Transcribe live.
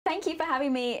thank you for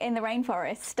having me in the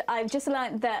rainforest. I've just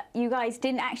learned that you guys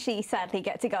didn't actually, sadly,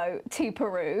 get to go to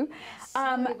Peru.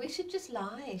 We should just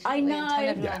lie. I know.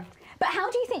 Yeah. But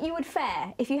how do you think you would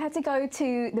fare if you had to go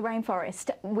to the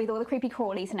rainforest with all the creepy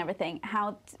crawlies and everything?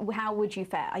 How would you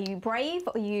fare? Are you brave?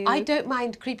 Or are you? I don't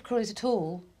mind creepy crawlies at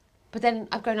all, but then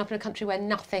I've grown up in a country where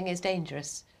nothing is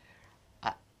dangerous.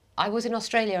 I was in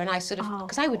Australia and I sort of,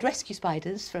 because I would rescue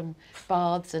spiders from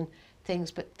baths and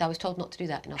things, but I was told not to do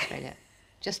that in Australia,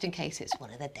 just in case it's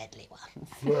one of the deadly ones.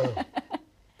 Well.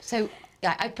 So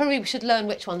yeah, I probably should learn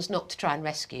which ones not to try and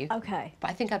rescue. Okay. But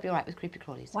I think I'd be all right with creepy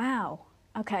crawlies. Wow.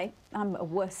 Okay. I'm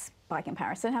worse by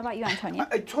comparison. How about you, Antonio?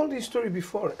 I told this story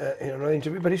before in another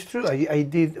interview, but it's true. I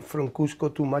did from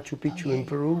Cusco to Machu Picchu in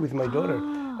Peru with my daughter,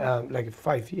 like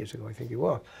 5 years ago, I think it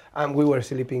was. And we were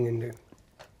sleeping in the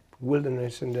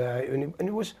wilderness, and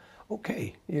it was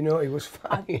okay, you know, it was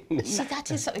fine. So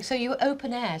that is something. So you were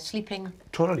open air, sleeping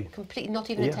Totally. completely, not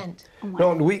even a tent. Oh my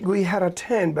No, we had a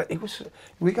tent, but it was,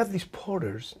 we got these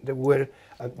porters that were,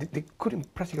 they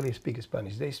couldn't practically speak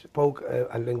Spanish. They spoke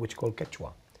a language called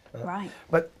Quechua. Right.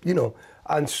 But, you know,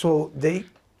 and so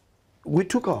we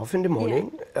took off in the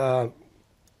morning,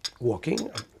 walking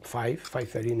at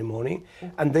 5:30 in the morning,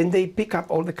 and then they pick up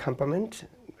all the campament,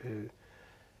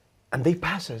 and they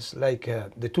pass us like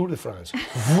the Tour de France.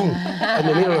 in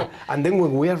the middle. And then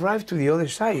when we arrived to the other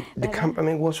side, the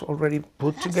campament was already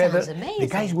put together. Sounds amazing. The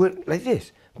guys were like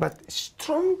this, but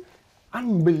strong,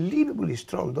 unbelievably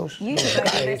strong. Those You should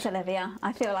go do guys. this, Olivia.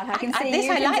 I feel like I can see This,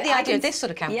 you. I like the idea of this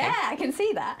sort of camping. Yeah, I can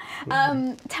see that.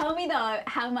 Tell me though,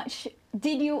 how much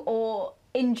did you all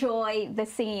enjoy the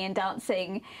singing and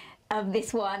dancing of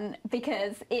this one?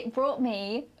 Because it brought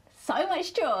me so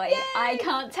much joy. Yay! I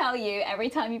can't tell you, every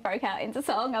time you broke out into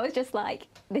song, I was just like,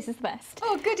 this is the best.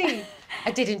 Oh, goody. I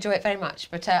did enjoy it very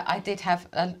much, but I did have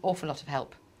an awful lot of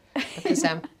help. Because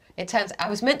it turns I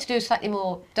was meant to do slightly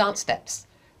more dance steps,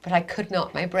 but I could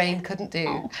not. My brain couldn't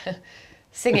do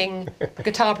singing,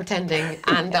 guitar pretending,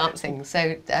 and dancing.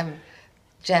 So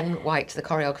Jen White, the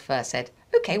choreographer, said,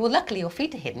 OK, well, luckily your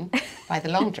feet are hidden by the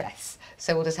long dress.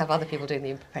 So we'll just have other people doing the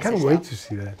impressive Can't stuff. wait to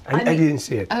see that. I didn't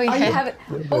see it. Oh, yeah. You have it.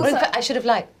 Well, in fact, I should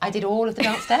have I did all of the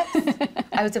dance steps.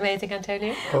 I was amazing,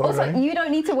 Antonio. Also, you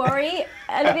don't need to worry,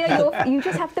 Olivia, you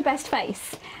just have the best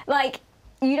face. Like,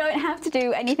 you don't have to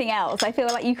do anything else. I feel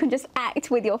like you can just act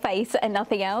with your face and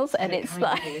nothing else, and it's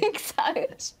like, so...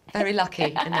 Very lucky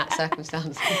in that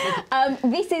circumstance.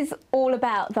 This is all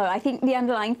about, though, I think the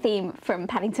underlying theme from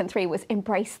Paddington 3 was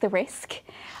embrace the risk.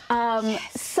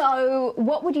 Yes. So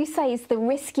what would you say is the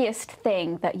riskiest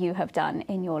thing that you have done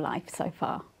in your life so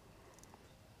far?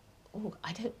 Oh,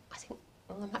 I think,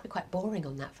 well, I might be quite boring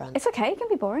on that front. It's okay, it can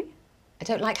be boring. I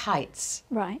don't like heights.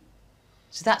 Right.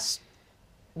 So that's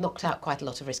knocked out quite a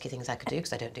lot of risky things I could do,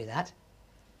 because I don't do that.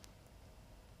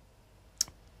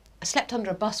 I slept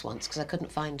under a bus once because I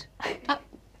couldn't find...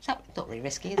 That's not really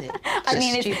risky, is it? I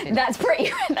mean, that's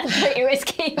pretty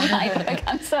risky in my book,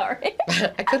 I'm sorry.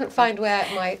 I couldn't find where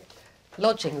my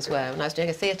lodgings were when I was doing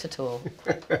a theatre tour.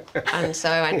 And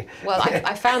so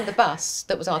I found the bus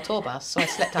that was our tour bus, so I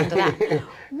slept under that.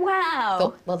 Wow.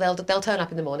 Thought, well, they'll turn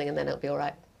up in the morning and then it'll be all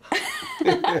right.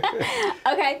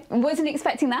 Okay, wasn't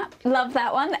expecting that. Love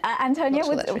that one.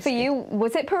 Antonio, for you,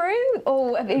 was it Peru,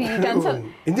 or have you done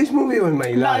some? In this movie or in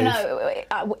my life?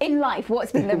 No, in life,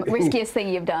 what's been the riskiest thing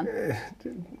you've done?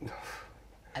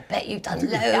 I bet you've done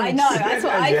loads. I know, that's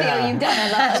what I feel, you've done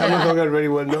a lot. Some of them are very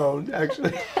well known,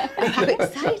 actually. How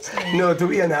exciting. No, to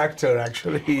be an actor,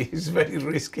 actually, is very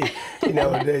risky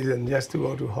nowadays, and just to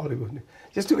go to Hollywood.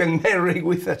 Just to get married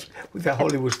with a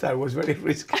Hollywood star was very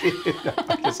risky. No,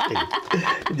 just kidding.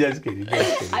 Just kidding.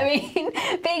 I mean,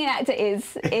 being an actor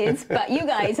is, but you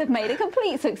guys have made a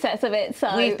complete success of it,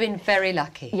 so... We've been very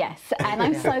lucky. Yes, and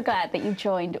I'm so glad that you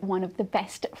joined one of the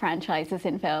best franchises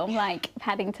in film. Like,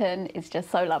 Paddington is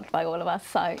just so loved by all of us,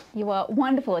 so you are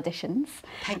wonderful additions.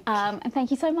 Thank you. And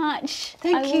thank you so much.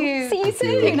 Thank you. See you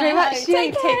soon. Thank you very much.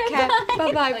 Take care.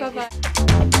 Bye-bye. Bye-bye.